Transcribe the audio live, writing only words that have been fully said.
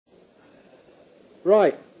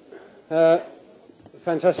Right.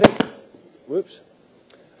 Fantastic. Whoops.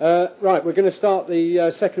 Right, we're going to start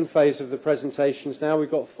the second phase of the presentations now.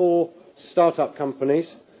 We've got 4 startup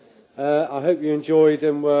companies. I hope you enjoyed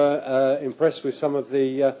and were impressed with some of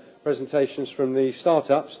the presentations from the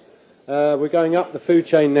startups. We're going up the food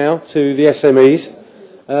chain now to the SMEs.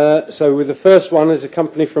 So with the first one is a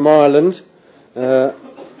company from Ireland.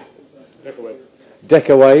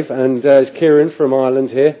 Decawave, and it's Kieran from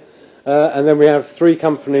Ireland here. And then we have 3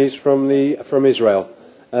 companies from Israel.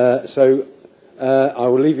 So I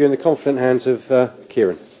will leave you in the confident hands of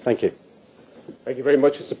Kieran. Thank you. Thank you very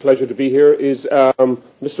much. It's a pleasure to be here. Is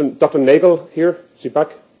Dr. Nagel here? Is he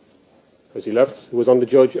back? Has he left? Who was on the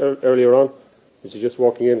judge earlier on? Is he just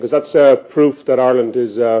walking in? Because that's proof that Ireland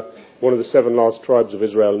is one of the 7 lost tribes of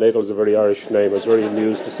Israel. Nagel is a very Irish name. I was very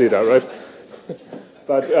amused to see that, right?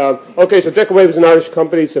 But okay, so Decawave is an Irish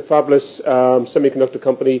company. It's a fabulous semiconductor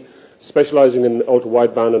company specialising in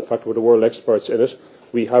ultra-wideband. In fact, we're the world experts in it.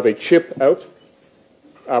 We have a chip out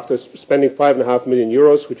after spending €5.5 million,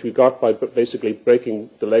 which we got by basically breaking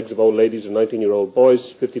the legs of old ladies and 19-year-old boys,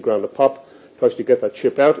 50 grand a pop, to actually get that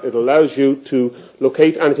chip out. It allows you to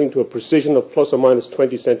locate anything to a precision of plus or minus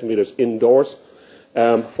 20 centimetres indoors,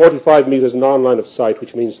 45 metres non-line of sight,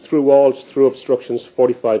 which means through walls, through obstructions,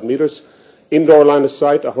 45 metres. Indoor line of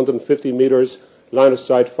sight, 150 metres. Line of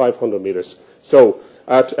sight, 500 metres. So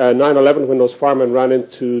at 9/11, when those firemen ran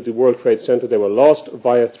into the World Trade Center, they were lost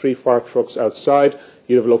via 3 fire trucks outside.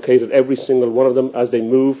 You'd have located every single one of them as they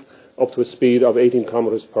move up to a speed of 18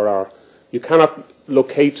 kilometres per hour. You cannot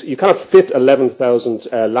fit 11,000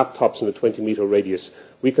 laptops in a 20-metre radius.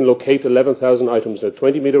 We can locate 11,000 items in a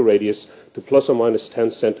 20-metre radius to plus or minus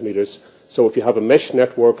 10 centimetres. So if you have a mesh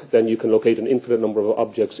network, then you can locate an infinite number of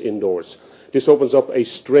objects indoors. This opens up a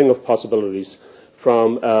string of possibilities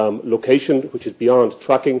from location, which is beyond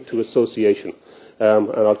tracking, to association. And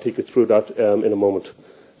I'll take you through that in a moment.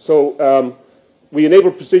 So we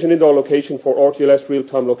enable precision indoor location for RTLS,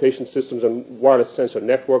 real-time location systems, and wireless sensor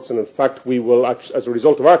networks. And in fact, we will, as a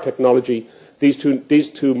result of our technology, these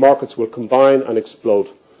two markets will combine and explode.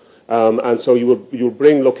 And so you will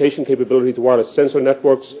bring location capability to wireless sensor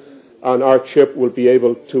networks, and our chip will be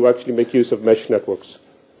able to actually make use of mesh networks.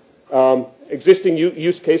 Existing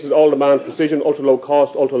use cases all demand precision, ultra-low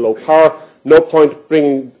cost, ultra-low power. No point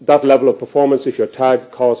bringing that level of performance if your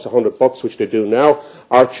tag costs $100, which they do now.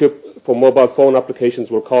 Our chip for mobile phone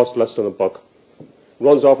applications will cost less than $1.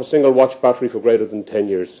 Runs off a single watch battery for greater than 10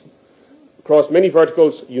 years. Across many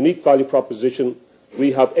verticals, unique value proposition.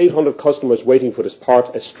 We have 800 customers waiting for this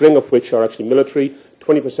part, a string of which are actually military.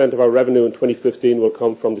 20% of our revenue in 2015 will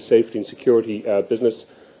come from the safety and security business.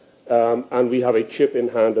 And we have a chip in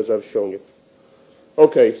hand, as I've shown you.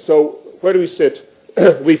 Okay, so where do we sit?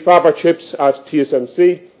 We fab our chips at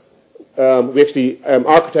TSMC. We actually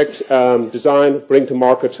architect, design, bring to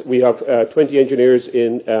market. We have 20 engineers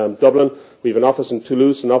in Dublin. We have an office in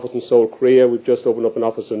Toulouse, an office in Seoul, Korea. We've just opened up an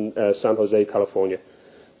office in San Jose, California.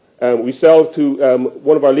 We sell to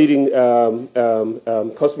one of our leading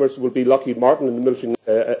customers will be Lockheed Martin in the military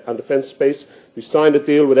and defence space. We signed a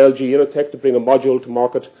deal with LG Innotek to bring a module to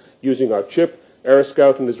market using our chip.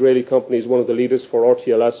 Aeroscout, an Israeli company, is one of the leaders for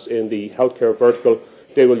RTLS in the healthcare vertical.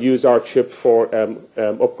 They will use our chip for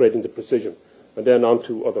upgrading the precision. And then on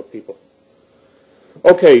to other people.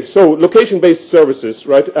 Okay, so location-based services,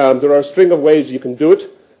 right? There are a string of ways you can do it.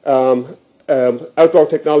 Outdoor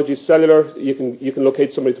technology, cellular, you can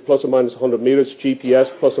locate somebody to plus or minus 100 meters, GPS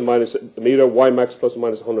plus or minus a meter, WiMAX plus or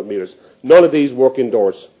minus 100 meters. None of these work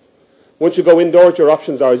indoors. Once you go indoors, your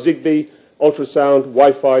options are Zigbee, ultrasound,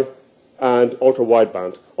 Wi-Fi, and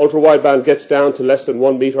ultra-wideband. Ultra-wideband gets down to less than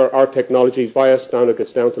 1 meter. Our technology, via standard,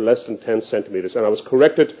 gets down to less than 10 centimeters. And I was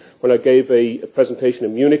corrected when I gave a presentation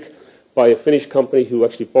in Munich by a Finnish company who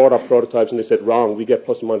actually bought our prototypes, and they said, wrong, we get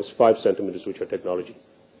plus or minus 5 centimeters with your technology.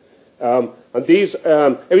 And these,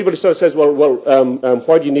 everybody sort of says, well,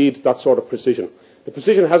 why do you need that sort of precision? The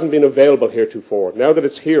precision hasn't been available heretofore. Now that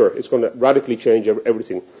it's here, it's going to radically change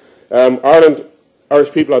everything.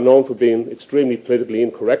 Irish people are known for being extremely politically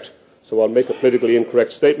incorrect, so I'll make a politically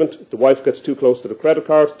incorrect statement. The wife gets too close to the credit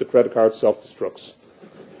card self-destructs.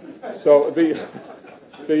 So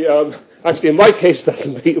actually, in my case, that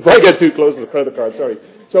can be, if I get too close to the credit card, sorry.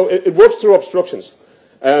 So it works through obstructions.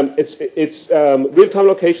 It's real-time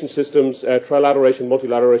location systems, trilateration,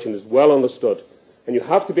 multilateration is well understood. And you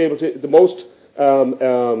have to be able to, the most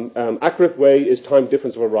accurate way is time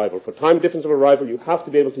difference of arrival. For time difference of arrival, you have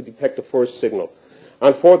to be able to detect the first signal.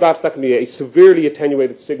 And for that can be a severely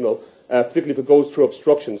attenuated signal, particularly if it goes through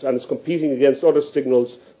obstructions and it's competing against other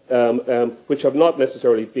signals which have not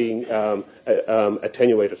necessarily been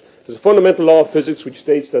attenuated. There's a fundamental law of physics which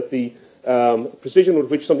states that the precision with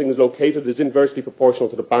which something is located is inversely proportional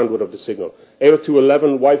to the bandwidth of the signal.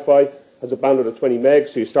 802.11 Wi-Fi has a bandwidth of 20 meg,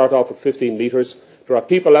 so you start off with 15 meters. There are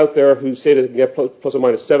people out there who say that they can get plus or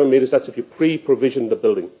minus 7 meters. That's if you pre-provision the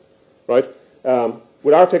building, right?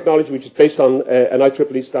 With our technology, which is based on an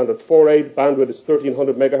IEEE standard 4A, bandwidth is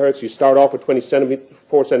 1300 megahertz. You start off with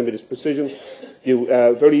 4 centimeters precision. You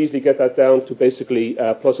very easily get that down to basically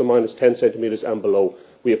plus or minus 10 centimeters and below.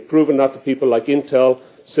 We have proven that to people like Intel,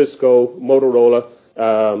 Cisco, Motorola,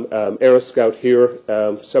 Aeroscout here,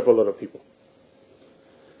 several other people.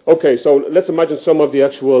 Okay, so let's imagine some of the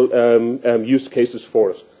actual use cases for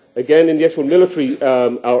it. Again, in the actual military,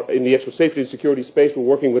 in the actual safety and security space, we're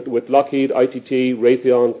working with Lockheed, ITT,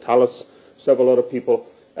 Raytheon, Thales, several other people.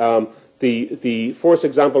 The first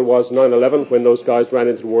example was 9/11, when those guys ran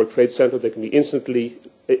into the World Trade Center. They can be instantly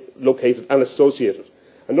located and associated.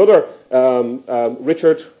 Another,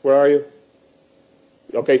 Richard, where are you?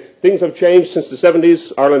 Okay, things have changed since the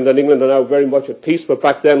 70s. Ireland and England are now very much at peace, but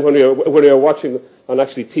back then when you were watching on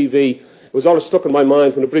actually TV, it was always stuck in my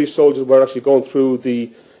mind when the British soldiers were actually going through the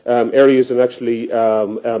areas in actually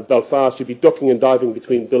Belfast. You'd be ducking and diving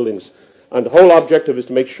between buildings. And the whole objective is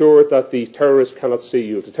to make sure that the terrorist cannot see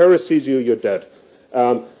you. If the terrorist sees you, you're dead.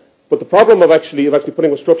 But the problem of actually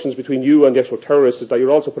putting obstructions between you and the actual terrorist is that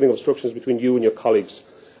you're also putting obstructions between you and your colleagues.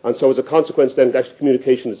 And so as a consequence, then, actually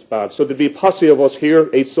communication is bad. So there'd be a posse of us here,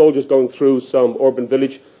 8 soldiers going through some urban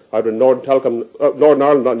village, either in Northern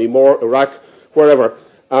Ireland, not anymore, Iraq, wherever.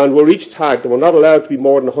 And we're each tagged, and we're not allowed to be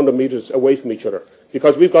more than 100 metres away from each other.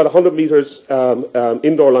 Because we've got 100 metres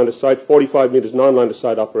indoor line of sight, 45 metres non-line of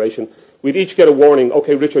sight operation. We'd each get a warning,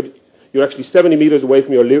 okay, Richard, you're actually 70 metres away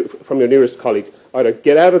from your nearest colleague. Either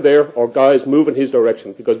get out of there, or guys, move in his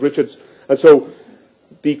direction. Because Richard's... And so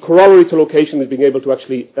the corollary to location is being able to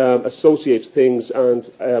actually associate things and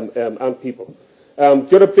people.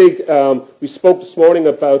 The other big, we spoke this morning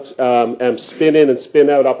about spin-in and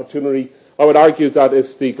spin-out opportunity. I would argue that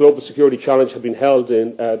if the global security challenge had been held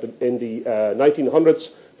in the 1900s,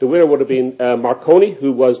 the winner would have been Marconi,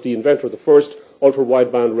 who was the inventor of the first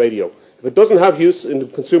ultra-wideband radio. If it doesn't have use in the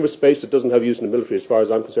consumer space, it doesn't have use in the military, as far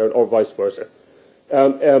as I'm concerned, or vice versa.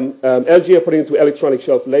 LG are putting into electronic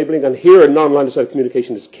shelf labeling, and here non-line of sight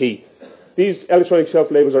communication is key. These electronic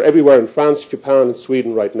shelf labels are everywhere in France, Japan, and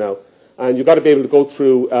Sweden right now. And you've got to be able to go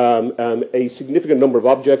through a significant number of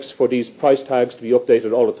objects for these price tags to be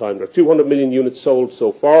updated all the time. There are 200 million units sold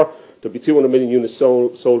so far. There'll be 200 million units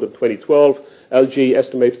sold in 2012. LG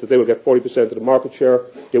estimates that they will get 40% of the market share.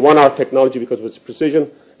 They want our technology because of its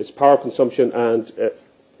precision, its power consumption, and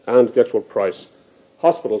the actual price.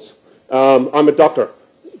 Hospitals. I'm a doctor.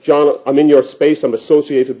 John, I'm in your space. I'm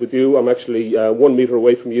associated with you. I'm actually 1 meter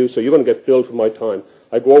away from you, so you're going to get billed for my time.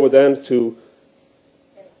 I go over then to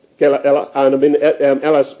Ella, and I'm in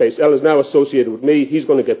Ella's space. Ella's now associated with me. He's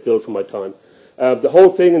going to get billed for my time. The whole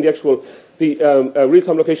thing in the actual... The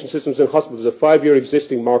real-time location systems in hospitals is a 5-year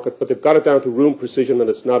existing market, but they've got it down to room precision, and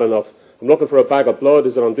it's not enough. I'm looking for a bag of blood.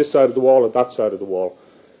 Is it on this side of the wall or that side of the wall?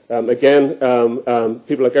 Again,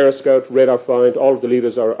 people like Aeroscout, Radar Find, all of the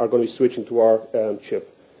leaders are going to be switching to our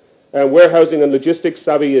chip. Warehousing and logistics,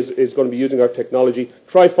 Savvy is going to be using our technology.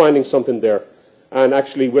 Try finding something there. And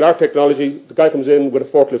actually, with our technology, the guy comes in with a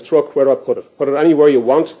forklift truck. Where do I put it? Put it anywhere you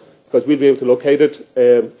want, because we'll be able to locate it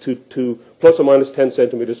to plus or minus 10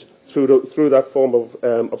 centimetres through that form of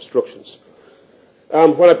obstructions.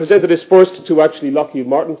 When I presented this first to actually Lockheed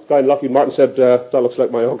Martin, the guy in Lockheed Martin said, that looks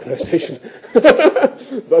like my organisation.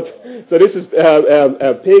 So this is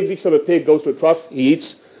a pig. Each time a pig goes to a trough, he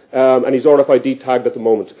eats, and he's RFID tagged at the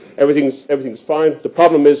moment. Everything's fine. The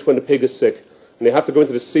problem is when the pig is sick, and they have to go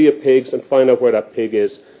into the sea of pigs and find out where that pig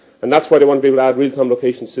is. And that's why they want to be able to add real-time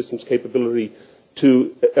location systems capability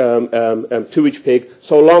to each pig,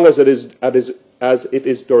 so long as it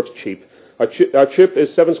is dirt cheap. Our chip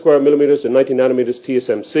is 7 square millimeters and 90 nanometers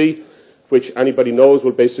TSMC, which anybody knows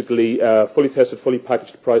will basically fully tested, fully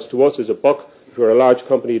packaged price to us is $1. If you're a large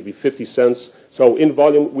company, it'd be 50 cents. So in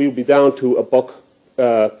volume, we'll be down to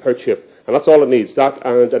 $1 per chip, and that's all it needs. That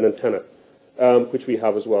and an antenna, which we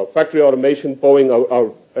have as well. Factory automation, Boeing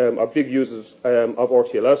are big users of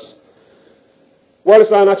RTLS.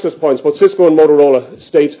 Wireless LAN access points. Both Cisco and Motorola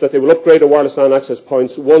state that they will upgrade their wireless LAN access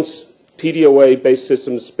points once TDOA-based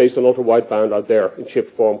systems based on ultra-wideband are there in chip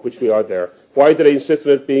form, which we are there. Why do they insist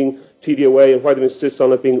on it being TDOA, and why do they insist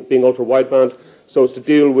on it being ultra-wideband? So it's to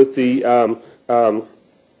deal with the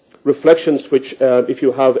reflections which, if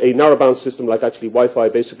you have a narrowband system like actually Wi-Fi,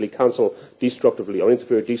 basically cancel destructively or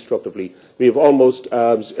interfere destructively. We have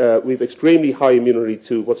we've extremely high immunity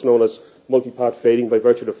to what's known as multipath fading by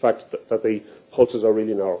virtue of the fact that the pulses are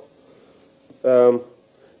really narrow.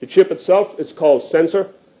 The chip itself is called sensor.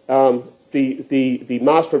 The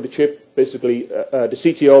master of the chip, basically the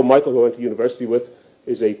CTO, Michael, who I went to university with,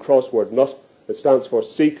 is a crossword nut. It stands for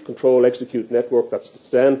Seek, Control, Execute Network. That's the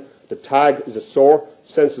SEN. The tag is a SOAR.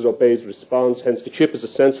 Senses, obeys, responds. Hence, the chip is a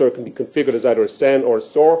sensor. It can be configured as either a SEN or a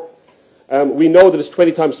SOAR. We know that it's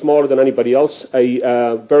 20 times smaller than anybody else.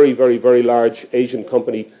 A very, very, very large Asian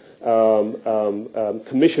company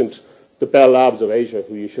commissioned the Bell Labs of Asia,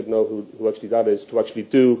 who you should know who actually that is, to actually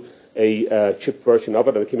do a chip version of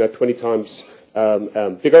it, and it came out 20 times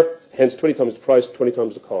bigger, hence 20 times the price, 20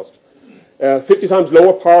 times the cost. 50 times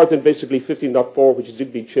lower power than basically 15.4, which is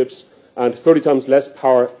Zigbee chips, and 30 times less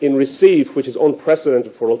power in receive, which is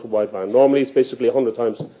unprecedented for ultra-wideband. Normally, it's basically 100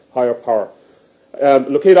 times higher power.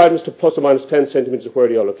 Locate items to plus or minus 10 centimeters of where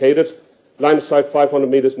they are located. Line of sight 500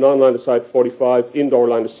 meters, non-line of sight 45, indoor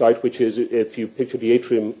line of sight, which is, if you picture the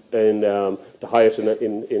atrium in the Hyatt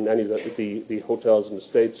in any of the hotels in the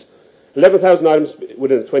States. 11,000 items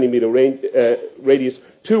within a 20-meter radius.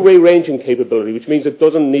 Two-way ranging capability, which means it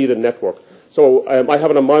doesn't need a network. So I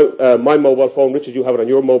have it on my mobile phone. Richard, you have it on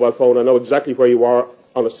your mobile phone. I know exactly where you are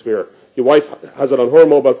on a sphere. Your wife has it on her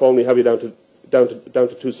mobile phone. We have you down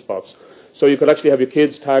to 2 spots. So you could actually have your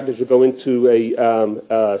kids tagged as you go into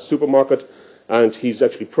a supermarket, and he's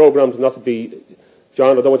actually programmed not to be,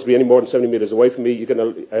 John, I don't want to be any more than 70 meters away from me. You get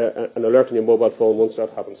an alert on your mobile phone once that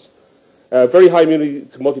happens. Very high immunity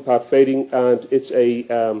to multipath fading, and it's a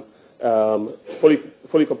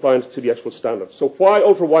fully compliant to the actual standard. So why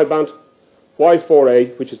ultra-wideband? Why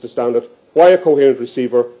 4A, which is the standard? Why a coherent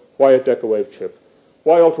receiver? Why a Decawave chip?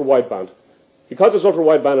 Why ultra-wideband? Because it's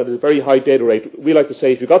ultra-wideband at a very high data rate, we like to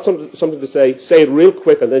say, if you've got something to say it real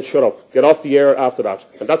quick and then shut up. Get off the air after that.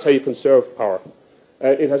 And that's how you conserve power.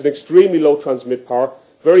 It has an extremely low transmit power,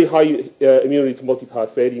 very high immunity to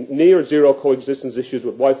multipath fading, near zero coexistence issues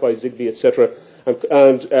with Wi-Fi, Zigbee, etc.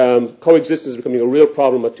 And coexistence is becoming a real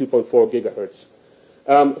problem at 2.4 gigahertz.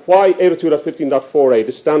 Why 802.15.4a?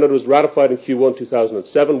 The standard was ratified in Q1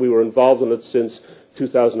 2007. We were involved in it since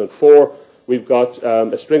 2004. We've got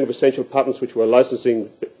a string of essential patents which we're licensing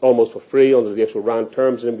almost for free under the actual RAND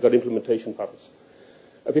terms, and we've got implementation patents.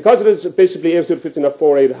 Because it is basically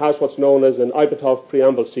 802.15.4a, it has what's known as an Ipatov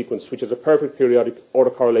preamble sequence, which is a perfect periodic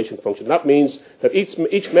autocorrelation function. That means that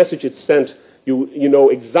each message it's sent, you know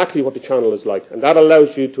exactly what the channel is like, and that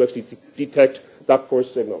allows you to actually detect that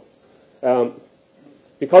first signal.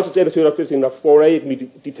 Because it's 802.15.4a, it can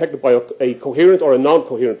be detected by a coherent or a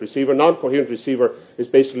non-coherent receiver. Non-coherent receiver is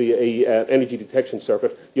basically an energy detection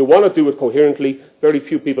circuit. You want to do it coherently. Very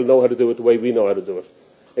few people know how to do it the way we know how to do it.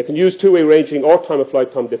 It can use two-way ranging or time of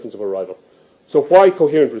flight, time difference of arrival. So why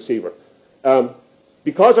coherent receiver?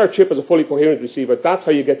 Because our chip is a fully coherent receiver, that's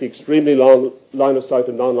how you get the extremely long line of sight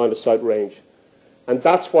and non-line of sight range. And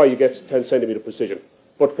that's why you get 10 centimeter precision.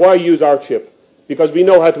 But why use our chip? Because we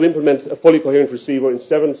know how to implement a fully coherent receiver in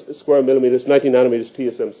 7 square millimeters, 90 nanometers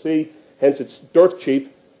TSMC. Hence, it's dirt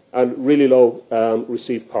cheap and really low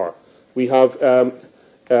receive power. We have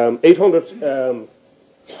 800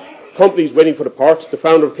 companies waiting for the parts. The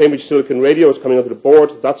founder of Cambridge Silicon Radio is coming onto the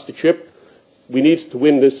board. That's the chip. We need to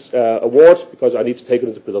win this award because I need to take it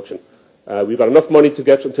into production. We've got enough money to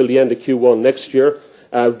get until the end of Q1 next year.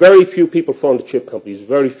 Very few people fund the chip companies,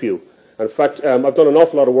 very few. In fact, I've done an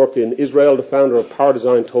awful lot of work in Israel. The founder of Power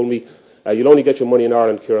Design told me, you'll only get your money in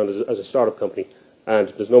Ireland, Kieran, as a startup company. And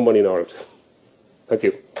there's no money in Ireland. Thank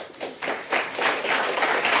you.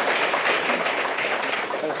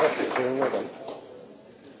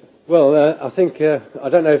 Well, I think, I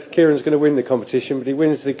don't know if Kieran's going to win the competition, but he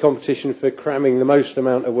wins the competition for cramming the most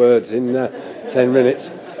amount of words in 10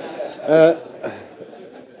 minutes.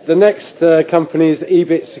 The next company is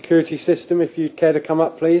EBIT Security System. If you'd care to come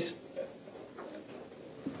up, please.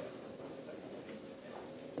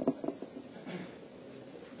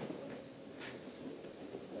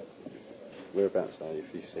 Whereabouts are you,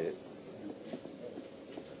 if you see it?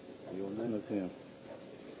 It's not here.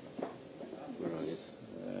 Where are you?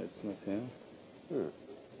 It's not here. Oh.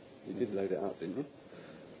 You did load it up, didn't you?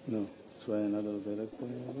 No. Try another directory.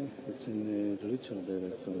 It's in the richer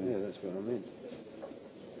directory. Yeah, that's what I meant.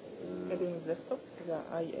 Maybe in desktop? Is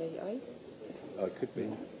that IAI? Oh, it could be.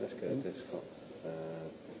 Let's go to desktop.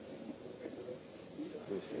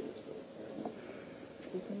 Where's your desktop?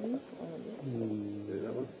 This one? Is it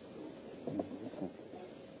that one?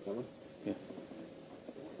 That one? Yeah.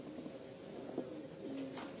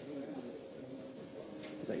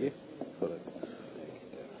 Is that you? Correct.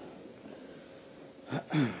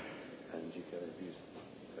 And you go use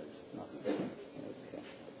those.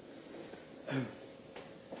 Okay.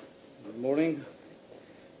 Good morning.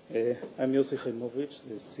 I'm Yossi Chaimovich,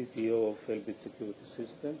 the CTO of Elbit Security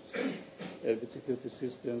Systems. Elbit Security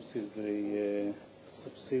Systems is a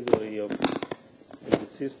subsidiary of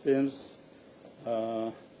Elbit Systems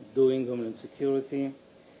doing homeland security.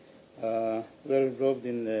 We're involved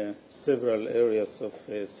in several areas of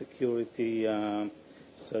security,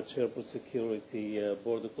 such airport security,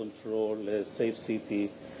 border control, safe city,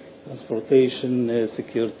 transportation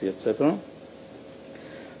security, etc.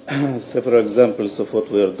 Several examples of what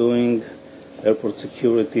we are doing: airport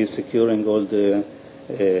security, securing all the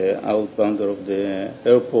outbound of the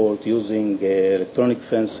airport using electronic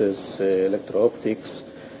fences, electro-optics,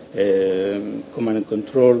 command and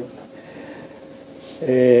control,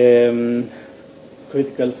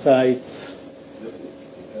 critical sites.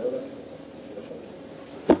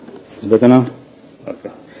 It's better now? Okay.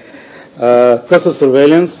 Coastal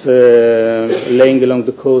surveillance, laying along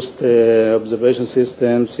the coast observation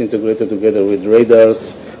systems integrated together with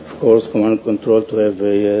radars, of course, command and control to have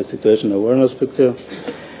a situation awareness picture.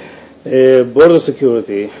 Border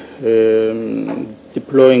security,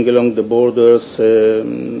 deploying along the borders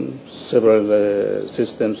several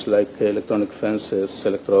systems like electronic fences,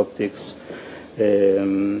 electro-optics,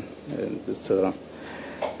 etc.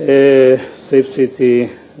 Safe city,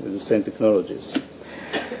 the same technologies.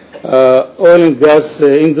 Oil and gas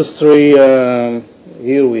industry,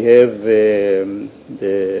 here we have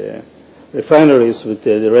the refineries with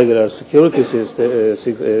the regular security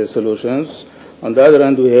solutions. On the other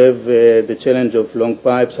hand, we have the challenge of long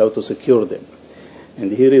pipes, how to secure them.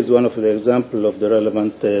 And here is one of the examples of the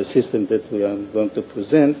relevant system that we are going to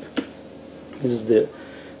present. This is the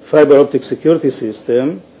fiber optic security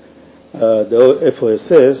system, the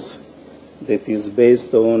FOSS, that is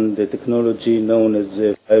based on the technology known as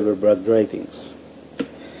fiber Bragg gratings.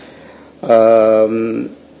 The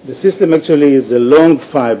system actually is a long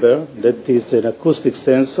fiber that is an acoustic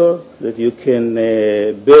sensor that you can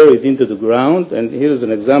bury it into the ground. And here is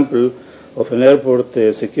an example of an airport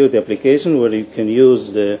security application where you can use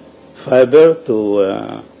the fiber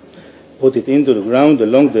to put it into the ground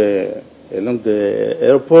along the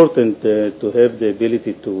airport and to have the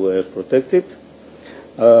ability to protect it.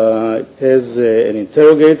 It has an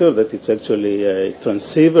interrogator that it's actually a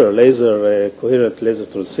transceiver, a coherent laser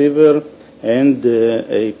transceiver, and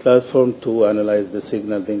a platform to analyze the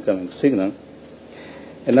signal, the incoming signal.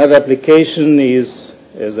 Another application is,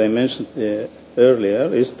 as I mentioned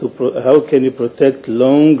earlier, is how can you protect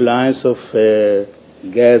long lines of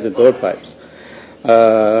gas and oil pipes.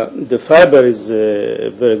 The fiber is a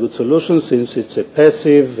very good solution since it's a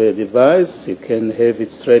passive device. You can have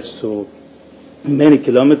it stretched to many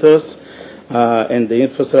kilometers, and the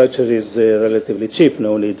infrastructure is relatively cheap,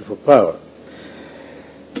 no need for power.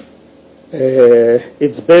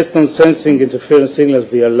 It's based on sensing interference signals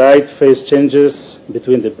via light phase changes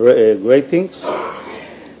between the gratings.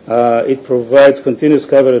 It provides continuous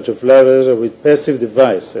coverage of live laser with passive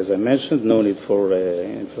device, as I mentioned, no need for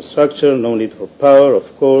infrastructure, no need for power.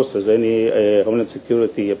 Of course, as any homeland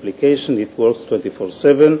security application, it works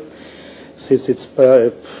 24/7. Since it's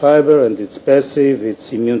fiber and it's passive,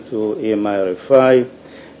 it's immune to EMI RFI,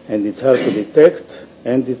 and it's hard to detect,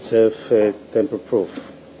 and it's tamper-proof.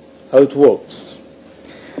 How it works.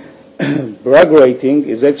 Bragg rating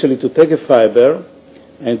is actually to take a fiber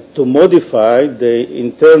and to modify the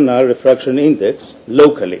internal refraction index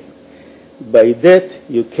locally. By that,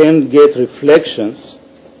 you can get reflections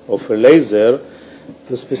of a laser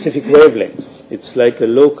to specific wavelengths. It's like a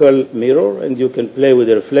local mirror, and you can play with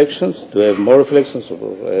the reflections to have more reflections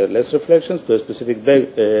or less reflections to a specific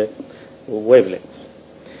wavelengths.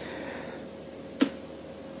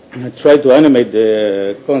 I try to animate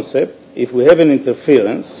the concept. If we have an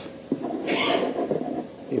interference,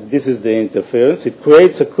 if this is the interference, it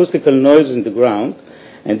creates acoustical noise in the ground,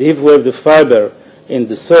 and if we have the fiber in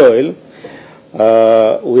the soil,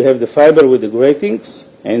 we have the fiber with the gratings,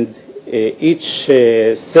 and each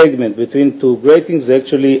segment between two gratings is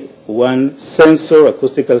actually one sensor,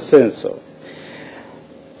 acoustical sensor.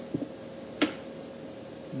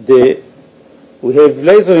 We have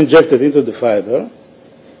laser injected into the fiber,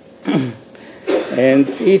 and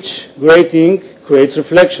each grating creates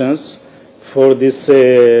reflections for this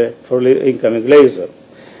for incoming laser.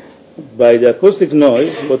 By the acoustic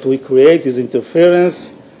noise, what we create is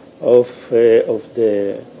interference of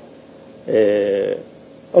the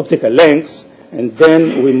optical lengths, and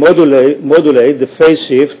then we modulate the phase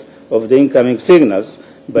shift of the incoming signals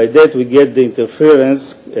By that we get the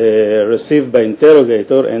interference received by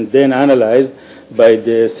interrogator and then analyzed by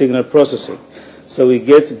the signal processing. So we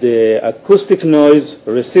get the acoustic noise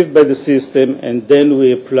received by the system, and then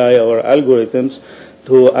we apply our algorithms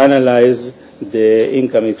to analyze the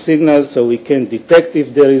incoming signal, so we can detect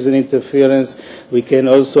if there is an interference. We can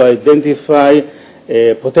also identify,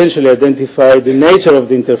 potentially identify the nature of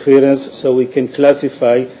the interference, so we can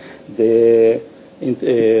classify the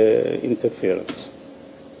interference.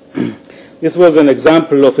 This was an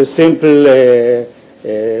example of a simple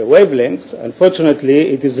wavelength. Unfortunately,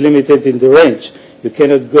 it is limited in the range. You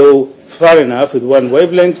cannot go far enough with one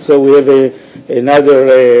wavelength, so we have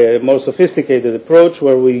another more sophisticated approach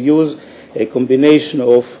where we use a combination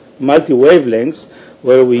of multi-wavelengths,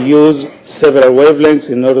 where we use several wavelengths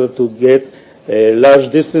in order to get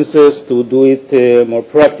large distances, to do it more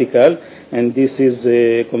practical. And this is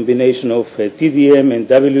a combination of TDM and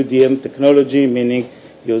WDM technology, meaning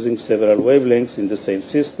using several wavelengths in the same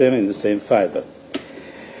system, in the same fiber.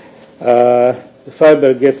 The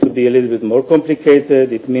fiber gets to be a little bit more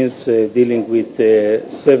complicated. It means dealing with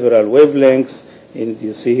several wavelengths.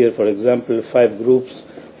 You see here, for example, 5 groups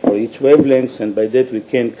for each wavelength, and by that we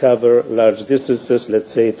can cover large distances,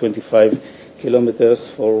 let's say 25 kilometers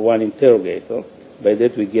for one interrogator. By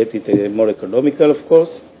that we get it more economical, of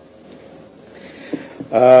course.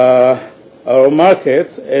 Our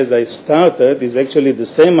markets, as I started, is actually the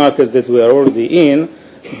same markets that we are already in,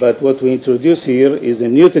 but what we introduce here is a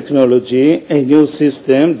new technology, a new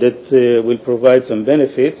system that will provide some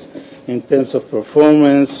benefits in terms of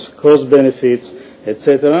performance, cost benefits,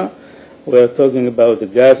 etc. We are talking about the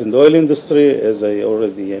gas and oil industry, as I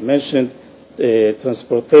already mentioned,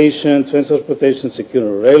 transportation,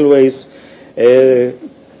 secure railways,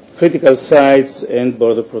 critical sites, and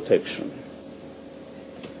border protection.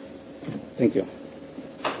 Thank you.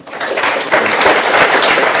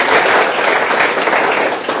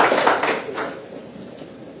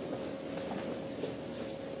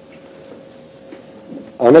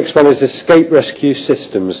 Our next one is escape rescue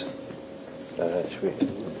systems. Let's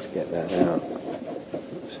get that out.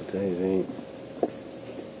 What's a daisy?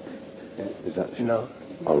 Is that no?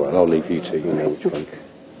 All right, I'll leave you two. You know which one.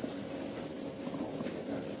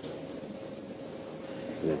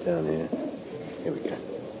 They're down here. Here we go.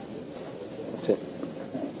 That's it.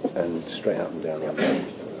 And straight up and down the other end.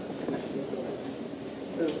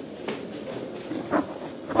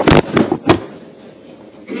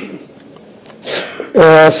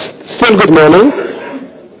 Still good morning.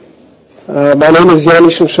 My name is Yanni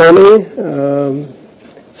Shimshoni,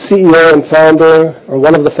 CEO and founder, or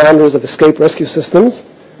one of the founders of Escape Rescue Systems.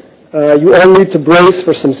 You all need to brace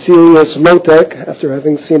for some serious low-tech after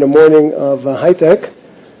having seen a morning of high-tech,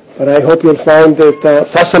 but I hope you'll find it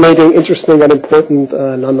fascinating, interesting, and important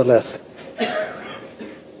nonetheless.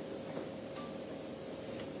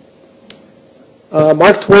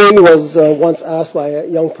 Mark Twain was once asked by a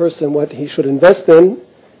young person what he should invest in,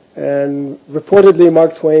 and reportedly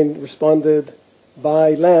Mark Twain responded,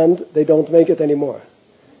 "Buy land, they don't make it anymore."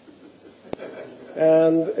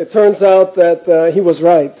 And it turns out that he was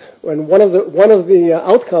right. And one of the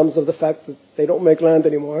outcomes of the fact that they don't make land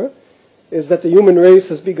anymore is that the human race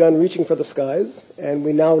has begun reaching for the skies, and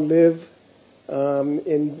we now live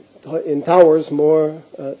in towers more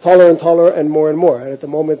taller and taller and more. And at the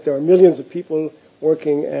moment, there are millions of people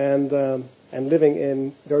working and living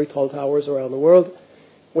in very tall towers around the world,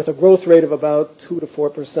 with a growth rate of about 2 to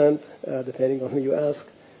 4%, depending on who you ask,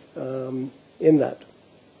 in that.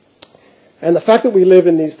 And the fact that we live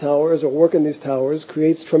in these towers or work in these towers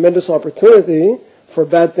creates tremendous opportunity for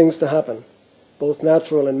bad things to happen, both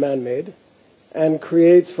natural and man-made, and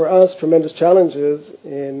creates for us tremendous challenges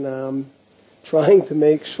in trying to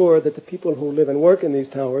make sure that the people who live and work in these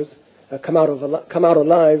towers come out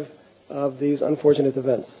alive of these unfortunate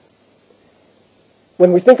events.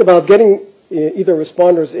 When we think about getting either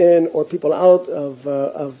responders in or people out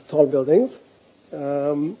of tall buildings,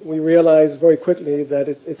 we realize very quickly that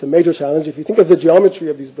it's a major challenge. If you think of the geometry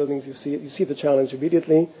of these buildings, you see the challenge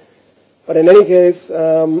immediately. But in any case,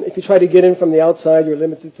 if you try to get in from the outside, you're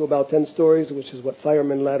limited to about 10 stories, which is what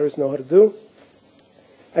firemen ladders know how to do.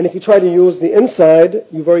 And if you try to use the inside,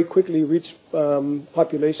 you very quickly reach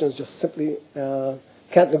populations just simply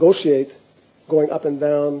can't negotiate going up and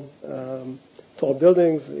down tall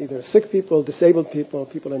buildings, either sick people, disabled people,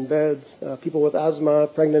 people in beds, people with asthma,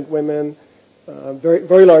 pregnant women, very,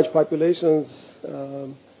 very large populations.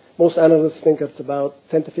 Most analysts think it's about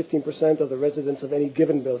 10 to 15% of the residents of any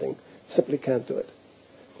given building simply can't do it.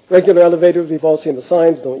 Regular elevators, we've all seen the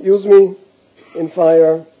signs, don't use me, in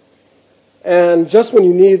fire. And just when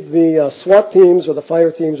you need the SWAT teams or the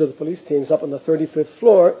fire teams or the police teams up on the 35th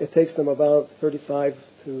floor, it takes them about 35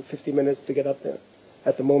 to 50 minutes to get up there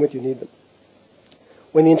at the moment you need them.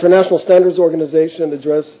 When the International Standards Organization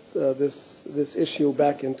addressed this issue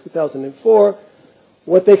back in 2004,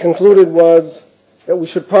 what they concluded was that we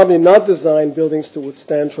should probably not design buildings to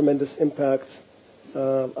withstand tremendous impacts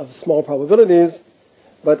of small probabilities,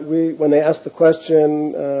 but when they asked the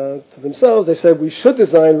question to themselves, they said we should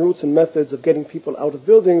design routes and methods of getting people out of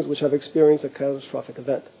buildings which have experienced a catastrophic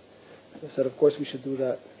event. They said, of course, we should do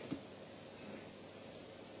that.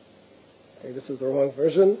 Okay, this is the wrong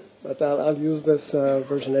version, but I'll use this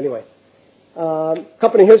version anyway.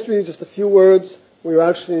 Company history, just a few words. We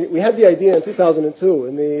had the idea in 2002,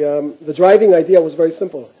 and the driving idea was very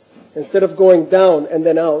simple. Instead of going down and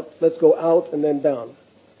then out, let's go out and then down.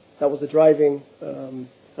 That was the driving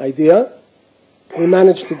idea. We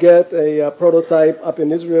managed to get a prototype up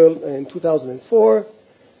in Israel in 2004,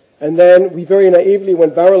 and then we very naively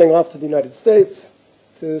went barreling off to the United States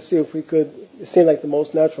to see if we could. It seemed like the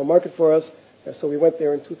most natural market for us, and so we went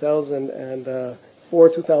there in 2004,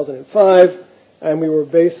 2005, and we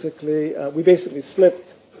basically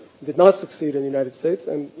slipped, did not succeed in the United States,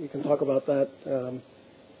 and we can talk about that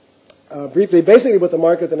briefly. Basically what the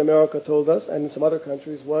market in America told us, and in some other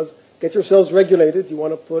countries, was get yourselves regulated. You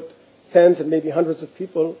want to put tens and maybe hundreds of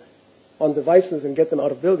people on devices and get them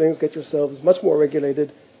out of buildings. Get yourselves much more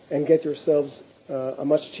regulated and get yourselves a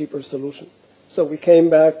much cheaper solution. So we came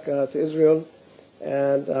back to Israel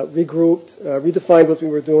and regrouped, redefined what we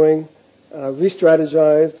were doing,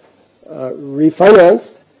 re-strategized,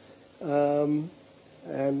 refinanced,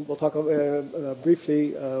 and we'll talk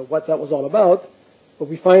briefly what that was all about. But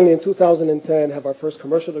we finally, in 2010, have our first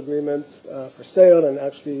commercial agreements for sale, and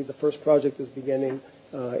actually the first project is beginning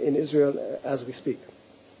in Israel as we speak.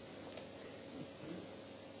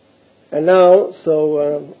 And now,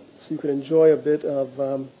 so you can enjoy a bit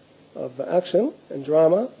of action and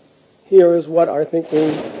drama, here is what our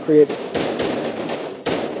thinking created.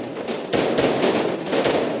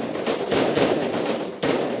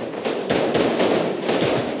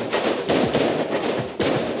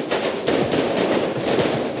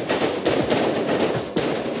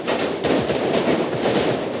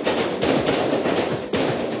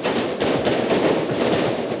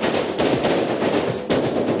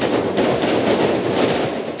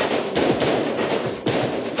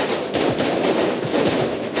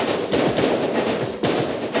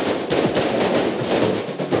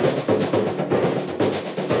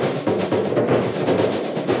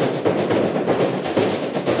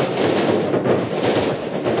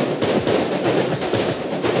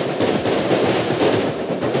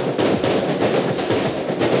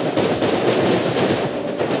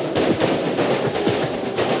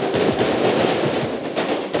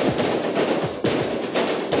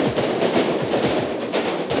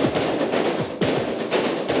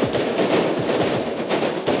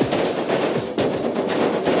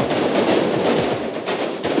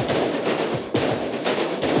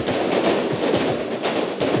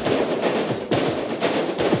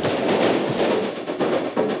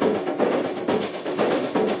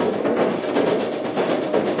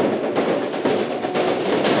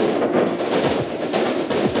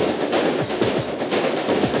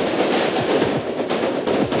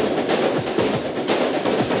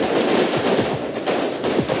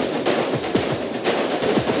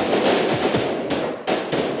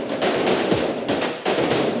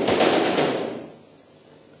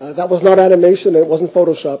 That was not animation, it wasn't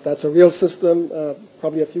Photoshop. That's a real system,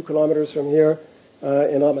 probably a few kilometers from here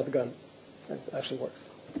in Ahmed Gun. It actually works.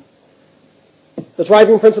 The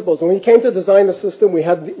driving principles. When we came to design the system, we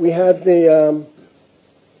had the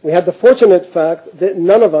fortunate fact that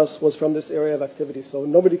none of us was from this area of activity, so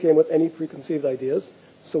nobody came with any preconceived ideas.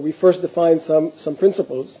 So we first defined some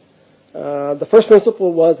principles. The first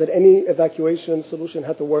principle was that any evacuation solution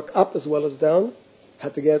had to work up as well as down,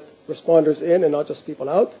 had to get responders in and not just people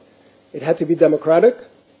out. It had to be democratic.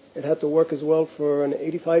 It had to work as well for an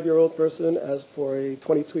 85-year-old person as for a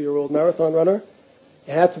 22-year-old marathon runner.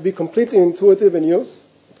 It had to be completely intuitive in use.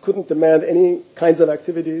 It couldn't demand any kinds of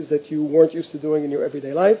activities that you weren't used to doing in your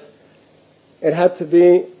everyday life. It had to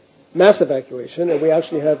be mass evacuation, and we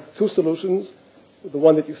actually have two solutions. The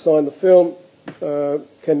one that you saw in the film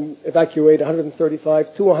can evacuate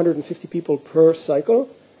 135 to 150 people per cycle.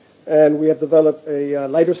 And we have developed a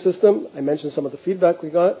lighter system. I mentioned some of the feedback we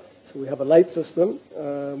got. So we have a light system,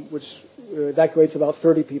 which evacuates about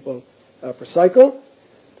 30 people per cycle.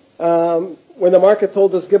 When the market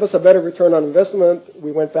told us, give us a better return on investment,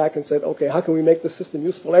 we went back and said, okay, how can we make the system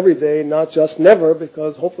useful every day, not just never,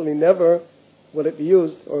 because hopefully never will it be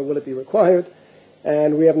used or will it be required?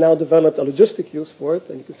 And we have now developed a logistic use for it,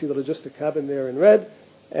 and you can see the logistic cabin there in red.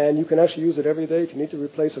 And you can actually use it every day if you need to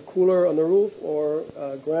replace a cooler on the roof or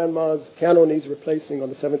grandma's piano needs replacing on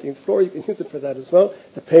the 17th floor. You can use it for that as well.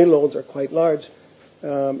 The payloads are quite large,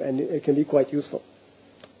 and it can be quite useful.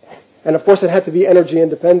 And of course, it had to be energy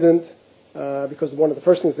independent because one of the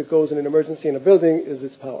first things that goes in an emergency in a building is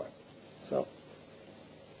its power. So,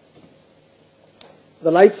 the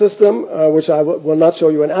light system, which I will not show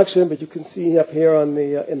you in action, but you can see up here on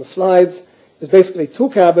in the slides, is basically two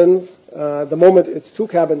cabins. The moment it's two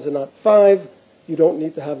cabins and not five, you don't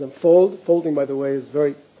need to have them fold. Folding, by the way, is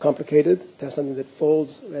very complicated to have something that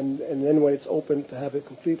folds, and then when it's open, to have it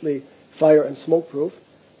completely fire and smoke proof.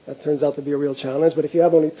 That turns out to be a real challenge. But if you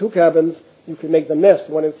have only two cabins, you can make them nest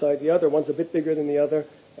one inside the other. One's a bit bigger than the other,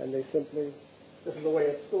 and they simply, this is the way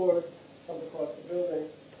it's stored, comes across the building,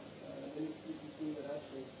 and you can see that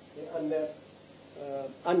actually they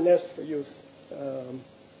unnest for use.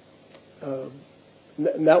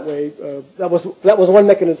 In that way, that was one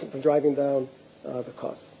mechanism for driving down the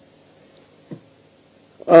costs.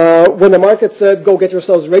 When the market said, "Go get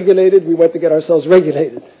yourselves regulated," we went to get ourselves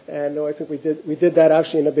regulated, and I think we did that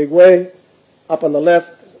actually in a big way. Up on the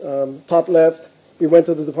left, top left, we went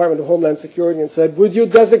to the Department of Homeland Security and said, "Would you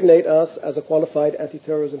designate us as a qualified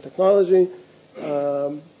anti-terrorism technology?"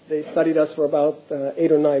 They studied us for about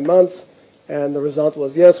 8 or 9 months, and the result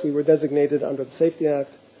was yes, we were designated under the Safety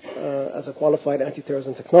Act as a qualified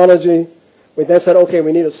anti-terrorism technology. We then said, okay,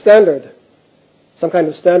 we need a standard, some kind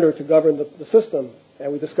of standard to govern the system.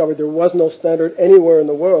 And we discovered there was no standard anywhere in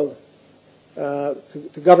the world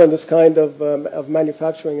to govern this kind of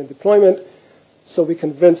manufacturing and deployment. So we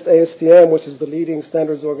convinced ASTM, which is the leading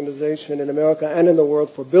standards organization in America and in the world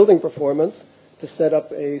for building performance, to set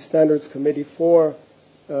up a standards committee for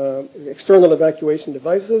external evacuation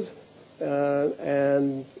devices.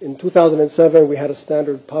 And in 2007, we had a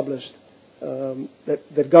standard published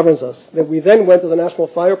that governs us. Then we then went to the National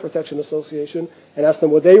Fire Protection Association and asked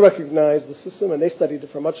them would they recognize the system, and they studied it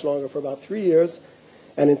for much longer, for about 3 years.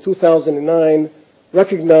 And in 2009,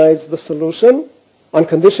 recognized the solution on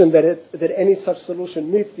condition that any such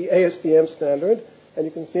solution meets the ASTM standard. And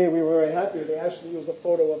you can see we were very happy. They actually used a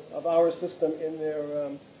photo of our system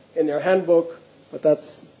in their handbook, but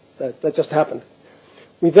that just happened.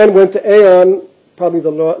 We then went to Aon, probably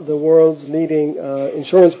the world's leading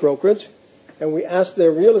insurance brokerage, and we asked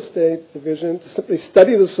their real estate division to simply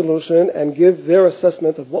study the solution and give their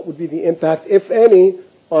assessment of what would be the impact, if any,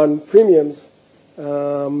 on premiums,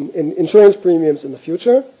 in insurance premiums in the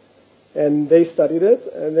future. And they studied it,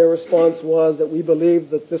 and their response was that we believe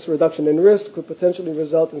that this reduction in risk could potentially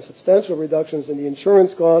result in substantial reductions in the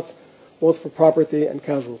insurance costs, both for property and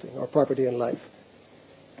casualty, or property and life.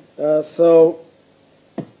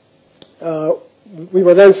 We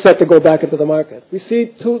were then set to go back into the market. We see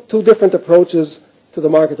two different approaches to the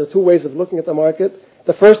market, or two ways of looking at the market.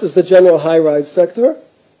 The first is the general high-rise sector,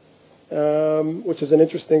 which is an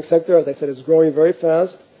interesting sector. As I said, it's growing very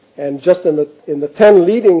fast. And just in the 10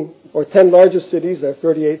 leading or 10 largest cities, there are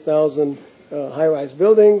 38,000 high-rise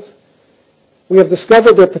buildings. We have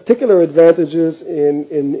discovered there are particular advantages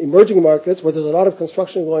in emerging markets where there's a lot of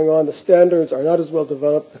construction going on. The standards are not as well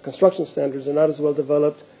developed. The construction standards are not as well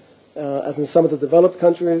developed as in some of the developed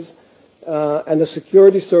countries. And the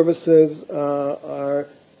security services are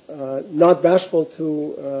not bashful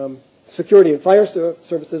to, security and fire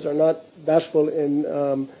services are not bashful in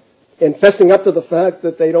fessing up to the fact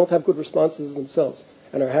that they don't have good responses themselves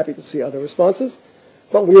and are happy to see other responses.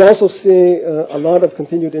 But we also see a lot of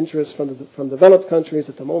continued interest from developed countries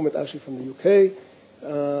at the moment, actually from the UK,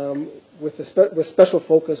 with special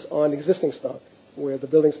focus on existing stock, where the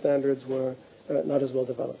building standards were not as well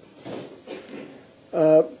developed.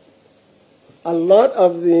 A lot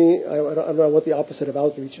of the, I don't know what the opposite of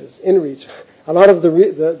outreach is, inreach. A lot of the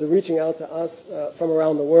reaching out to us from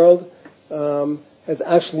around the world has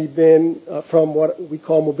actually been from what we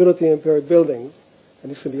call mobility impaired buildings. And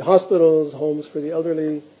these can be hospitals, homes for the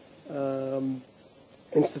elderly,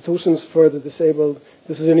 institutions for the disabled.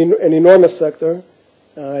 This is an enormous sector.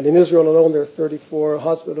 And in Israel alone, there are 34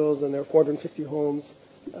 hospitals and there are 450 homes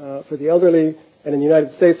for the elderly. And in the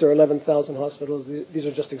United States, there are 11,000 hospitals. These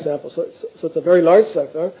are just examples. So it's a very large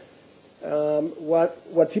sector.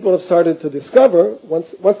 What people have started to discover,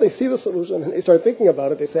 once they see the solution and they start thinking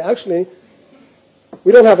about it, they say, actually,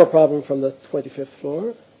 we don't have a problem from the 25th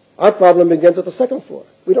floor. Our problem begins at the second floor.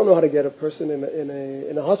 We don't know how to get a person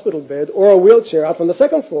in a hospital bed or a wheelchair out from the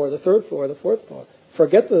second floor, the third floor, the fourth floor.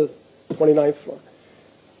 Forget the 29th floor.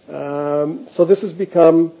 So this has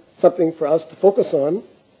become something for us to focus on.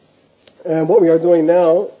 And what we are doing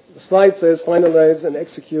now, the slide says finalize and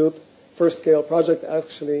execute first scale project.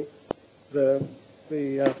 Actually, the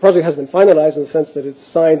project has been finalized in the sense that it's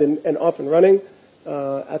signed and off and running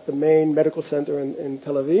at the main medical center in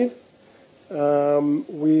Tel Aviv.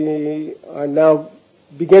 We are now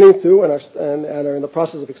beginning to and are in the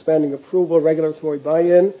process of expanding approval, regulatory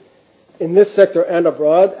buy-in in this sector and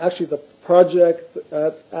abroad. Actually, the project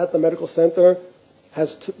at the medical center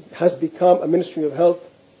has become a Ministry of Health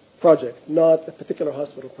project, not a particular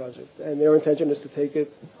hospital project. And their intention is to take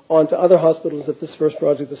it on to other hospitals if this first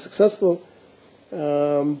project is successful.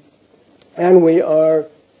 And we are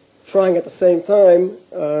trying at the same time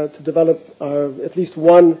to develop at least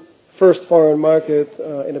one first foreign market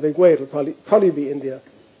in a big way. It'll probably be India.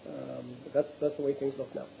 That's the way things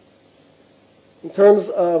look now. In terms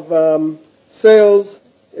of sales,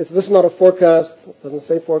 this is not a forecast. It doesn't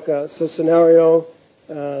say forecast. It's a scenario.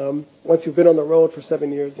 Once you've been on the road for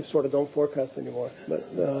 7 years, you sort of don't forecast anymore. But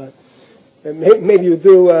maybe you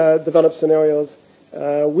do develop scenarios.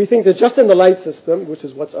 We think that just in the light system, which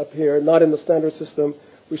is what's up here, not in the standard system,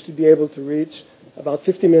 we should be able to reach about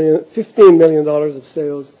 $15 million of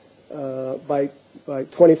sales by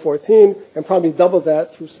 2014, and probably double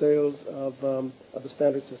that through sales of the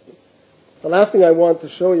standard system. The last thing I want to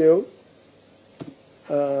show you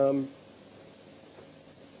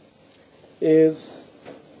is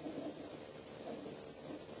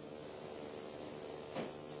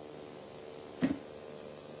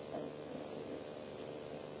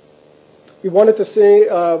we wanted to see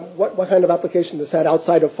what kind of application this had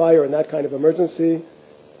outside of fire and that kind of emergency.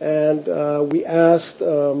 And we asked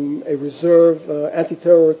a reserve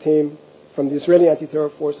anti-terror team from the Israeli anti-terror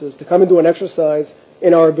forces to come and do an exercise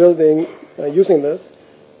in our building using this.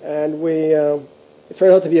 And it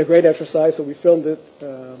turned out to be a great exercise, so we filmed it.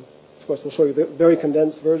 Of course, we'll show you the very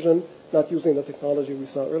condensed version, not using the technology we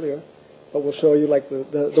saw earlier. But we'll show you like the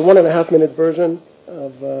 1.5 minute version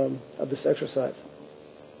of this exercise.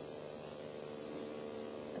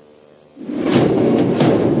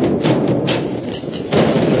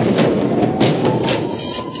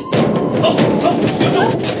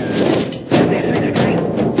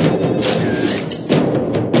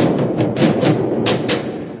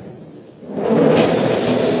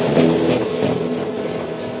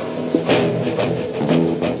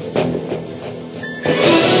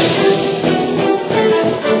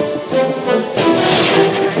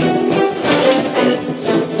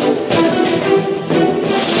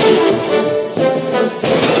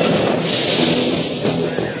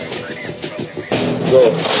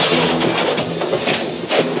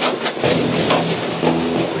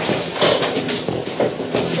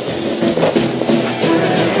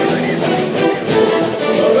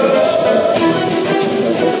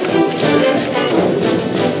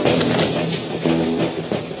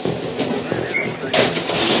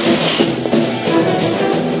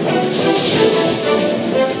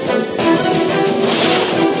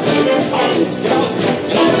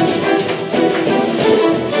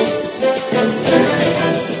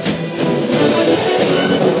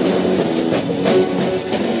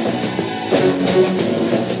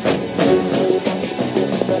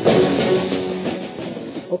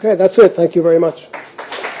 Okay, that's it. Thank you very much.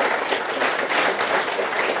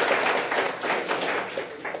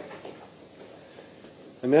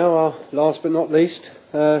 And now our last but not least,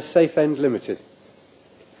 Safe End Limited.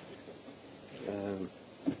 There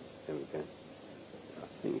we go. I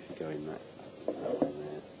think if you go in that one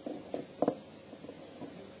there.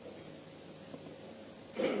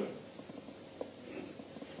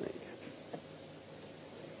 There you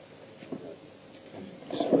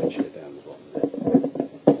go. Spreadsheet down the bottom there.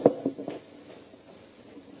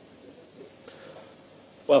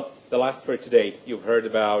 Well, the last for today, you've heard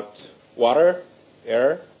about water,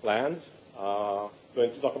 air, land.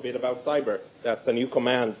 Going to talk a bit about cyber. That's a new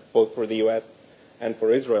command both for the U.S. and for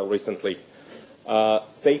Israel recently.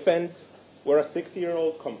 SafeEnd, we're a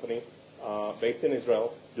 6-year-old company based in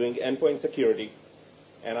Israel doing endpoint security.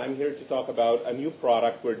 And I'm here to talk about a new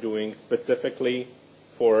product we're doing specifically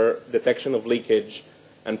for detection of leakage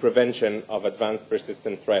and prevention of advanced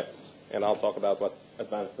persistent threats. And I'll talk about what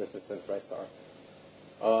advanced persistent threats are.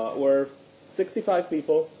 We're 65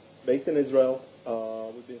 people based in Israel.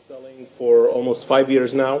 We've been selling for almost 5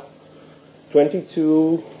 years now.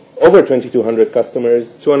 Over 2,200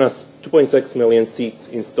 customers, 2.6 million seats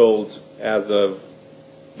installed as of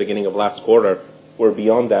beginning of last quarter. We're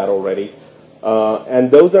beyond that already.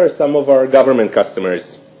 And those are some of our government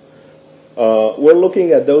customers. We're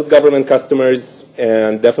looking at those government customers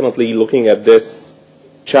and definitely looking at this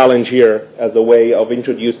challenge here as a way of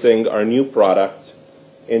introducing our new product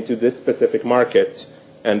into this specific market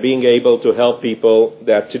and being able to help people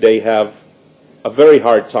that today have a very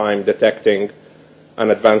hard time detecting an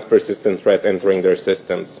advanced persistent threat entering their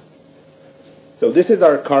systems. So this is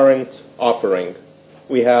our current offering.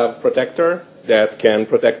 We have Protector that can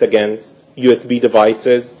protect against USB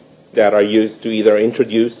devices that are used to either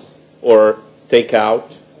introduce or take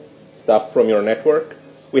out stuff from your network.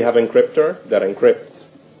 We have Encryptor that encrypts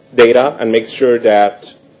data and makes sure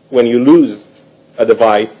that when you lose a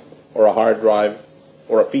device or a hard drive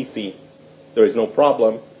or a PC, there is no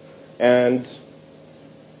problem. And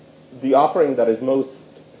the offering that is most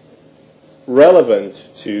relevant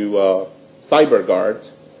to CyberGuard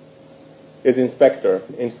is Inspector.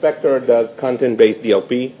 Inspector does content-based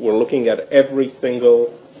DLP. We're looking at every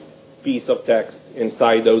single piece of text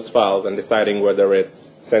inside those files and deciding whether it's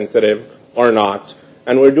sensitive or not.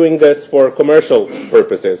 And we're doing this for commercial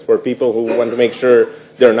purposes, for people who want to make sure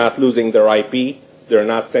they're not losing their IP, they're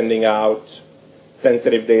not sending out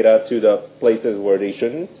sensitive data to the places where they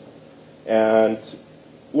shouldn't. And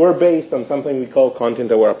we're based on something we call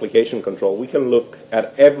content-aware application control. We can look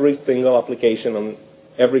at every single application on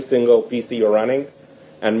every single PC you're running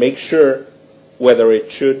and make sure whether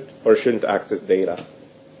it should or shouldn't access data.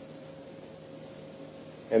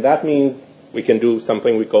 And that means we can do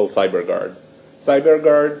something we call CyberGuard.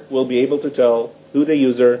 CyberGuard will be able to tell who the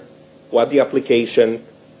user, what the application,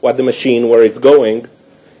 what the machine, where it's going,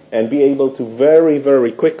 and be able to very,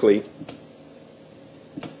 very quickly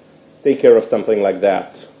take care of something like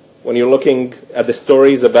that. When you're looking at the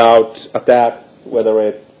stories about attacks, whether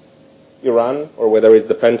it's Iran or whether it's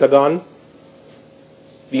the Pentagon,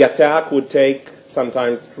 the attack would take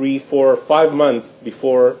sometimes 3, 4, 5 months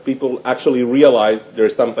before people actually realize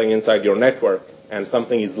there's something inside your network and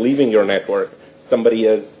something is leaving your network. Somebody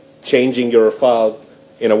is changing your files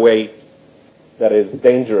in a way that is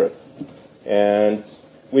dangerous. And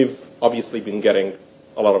we've obviously been getting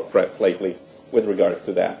a lot of press lately with regards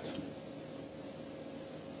to that.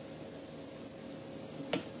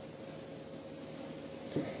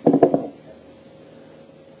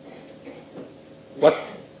 What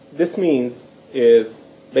this means is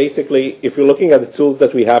basically, if you're looking at the tools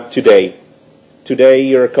that we have today,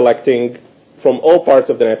 you're collecting from all parts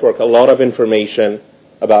of the network a lot of information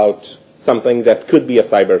about something that could be a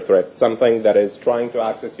cyber threat, something that is trying to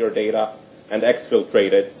access your data and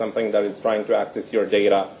exfiltrate it, something that is trying to access your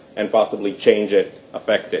data and possibly change it,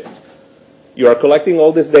 affect it. You are collecting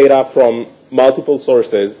all this data from multiple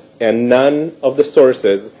sources, and none of the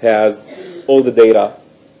sources has all the data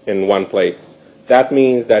in one place. That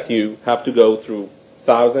means that you have to go through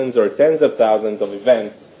thousands or tens of thousands of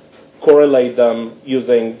events, correlate them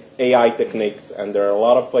using AI techniques, and there are a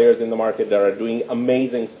lot of players in the market that are doing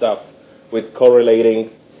amazing stuff with correlating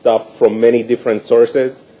stuff from many different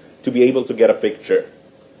sources to be able to get a picture.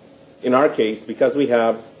 In our case, because we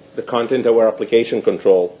have the content-aware application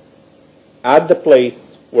control, at the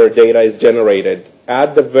place where data is generated,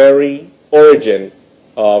 at the very origin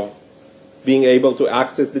of being able to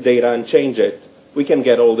access the data and change it, we can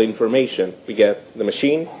get all the information. We get the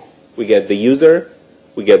machine, we get the user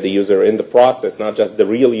in the process, not just the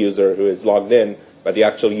real user who is logged in, but the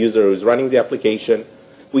actual user who's running the application.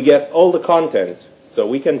 We get all the content, so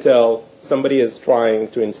we can tell somebody is trying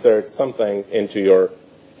to insert something into your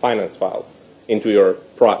finance files, into your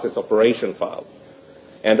process operation files.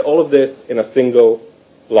 And all of this in a single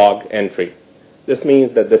log entry. This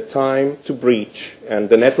means that the time to breach and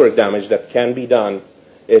the network damage that can be done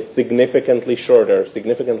is significantly shorter,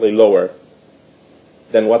 significantly lower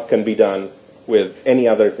than what can be done with any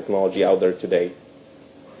other technology out there today.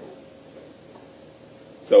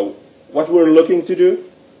 So what we're looking to do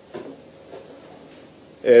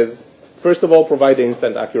is, first of all, provide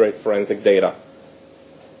instant, accurate forensic data.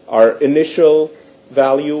 Our initial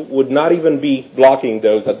value would not even be blocking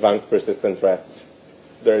those advanced persistent threats.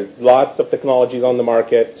 There's lots of technologies on the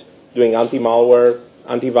market doing anti-malware,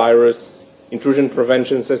 antivirus, intrusion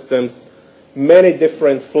prevention systems, many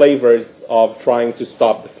different flavors of trying to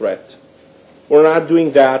stop the threat. We're not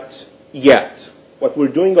doing that yet. What we're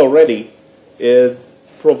doing already is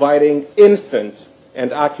providing instant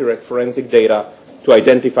and accurate forensic data to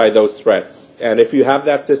identify those threats. And if you have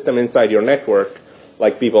that system inside your network,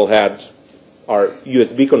 like people had our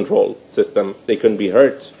USB control system, they couldn't be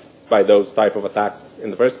hurt by those type of attacks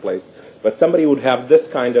in the first place. But somebody would have this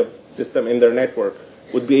kind of system in their network,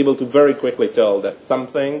 would be able to very quickly tell that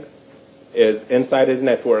something is inside his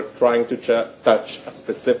network trying to touch a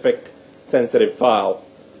specific sensitive file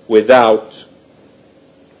without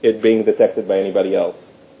it being detected by anybody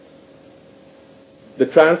else. The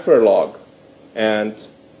transfer log and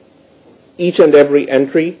each and every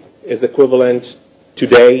entry is equivalent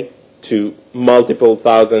today to multiple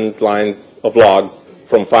thousands lines of logs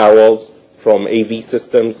from firewalls, from AV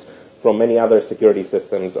systems, from many other security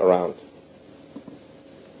systems around.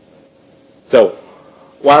 So,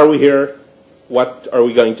 why are we here? What are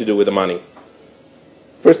we going to do with the money?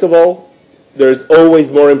 First of all, there's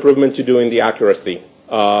always more improvement to do in the accuracy.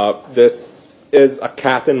 This is a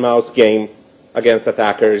cat and mouse game against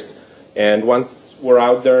attackers, and once we're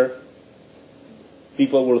out there,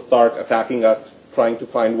 people will start attacking us, trying to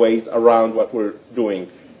find ways around what we're doing.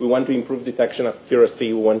 We want to improve detection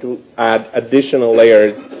accuracy. We want to add additional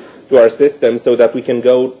layers to our system so that we can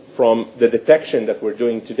go from the detection that we're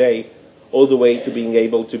doing today all the way to being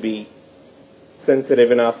able to be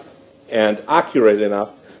sensitive enough and accurate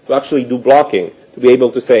enough to actually do blocking, to be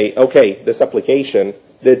able to say, okay, this application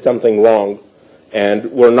did something wrong,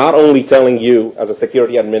 and we're not only telling you as a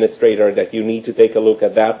security administrator that you need to take a look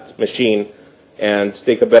at that machine and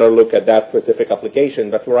take a better look at that specific application,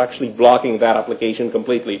 but we're actually blocking that application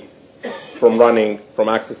completely from running, from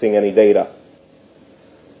accessing any data.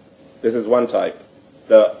 This is one type.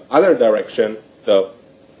 The other direction, the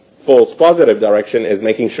false positive direction, is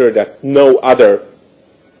making sure that no other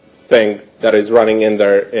thing that is running in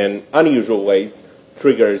there in unusual ways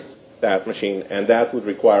triggers that machine, and that would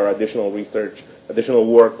require additional research, additional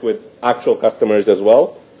work with actual customers as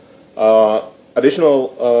well.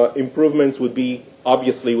 Additional improvements would be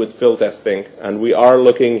obviously with field testing, and we are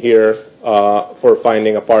looking here for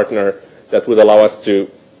finding a partner that would allow us to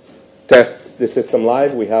test the system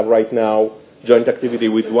live. We have right now joint activity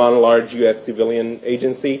with one large U.S. civilian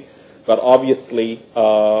agency, but obviously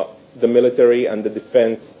the military and the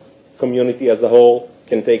defense community as a whole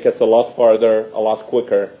can take us a lot farther, a lot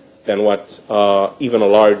quicker than what even a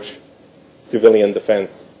large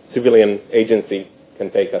civilian agency can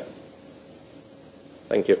take us.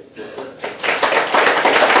 Thank you.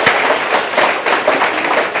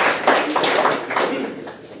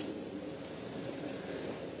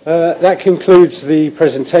 That concludes the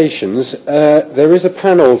presentations. There is a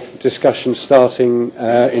panel discussion starting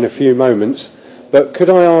in a few moments, but could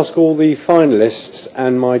I ask all the finalists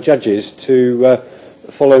and my judges to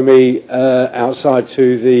follow me outside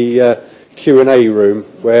to the Q&A room,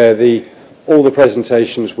 where all the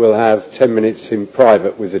presentations will have 10 minutes in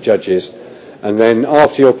private with the judges, and then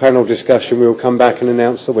after your panel discussion we'll come back and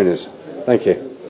announce the winners. Thank you.